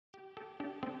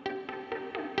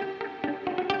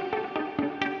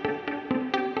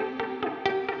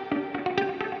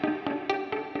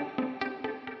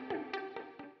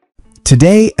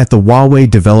Today at the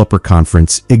Huawei Developer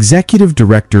Conference, Executive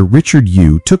Director Richard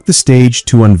Yu took the stage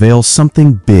to unveil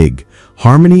something big,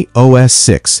 HarmonyOS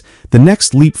 6, the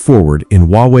next leap forward in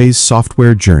Huawei's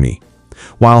software journey.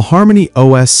 While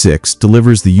HarmonyOS 6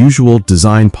 delivers the usual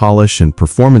design polish and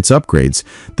performance upgrades,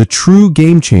 the true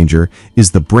game-changer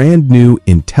is the brand-new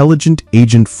Intelligent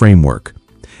Agent Framework.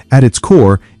 At its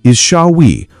core is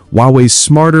XiaoYi, Huawei's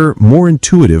smarter, more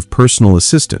intuitive personal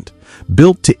assistant,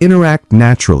 built to interact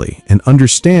naturally and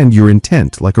understand your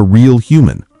intent like a real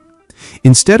human.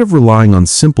 Instead of relying on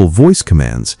simple voice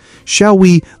commands,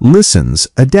 XiaoYi listens,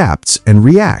 adapts, and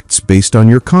reacts based on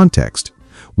your context.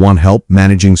 Want help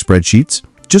managing spreadsheets?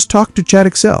 Just talk to Chat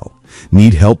Excel.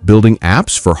 Need help building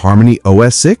apps for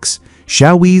HarmonyOS 6?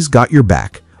 XiaoYi's got your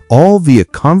back, all via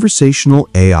conversational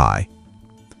AI.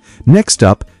 Next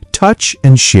up, Touch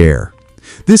and Share.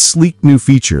 This sleek new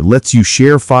feature lets you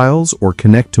share files or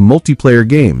connect to multiplayer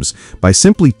games by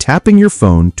simply tapping your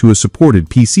phone to a supported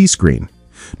PC screen.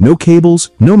 No cables,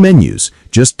 no menus,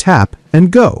 just tap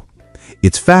and go.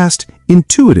 It's fast,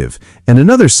 intuitive, and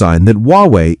another sign that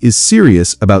Huawei is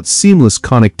serious about seamless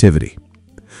connectivity.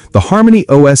 The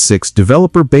HarmonyOS 6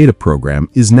 Developer Beta program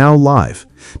is now live.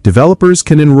 Developers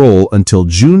can enroll until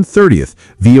June 30th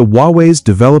via Huawei's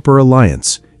Developer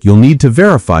Alliance. You'll need to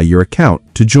verify your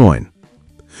account to join.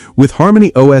 With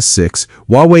HarmonyOS 6,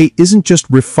 Huawei isn't just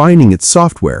refining its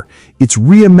software, it's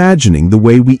reimagining the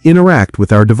way we interact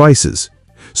with our devices.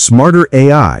 Smarter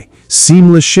AI,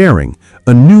 seamless sharing,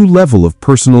 a new level of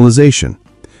personalization.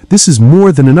 This is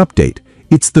more than an update,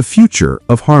 it's the future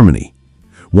of Harmony.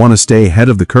 Want to stay ahead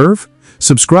of the curve?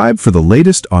 Subscribe for the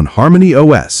latest on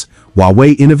HarmonyOS,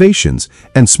 Huawei innovations,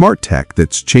 and smart tech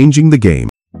that's changing the game.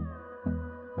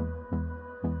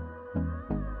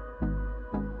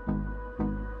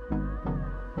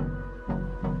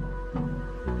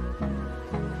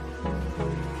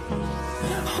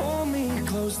 Hold me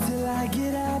close till I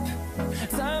get up.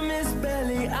 Time is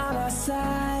barely on our side.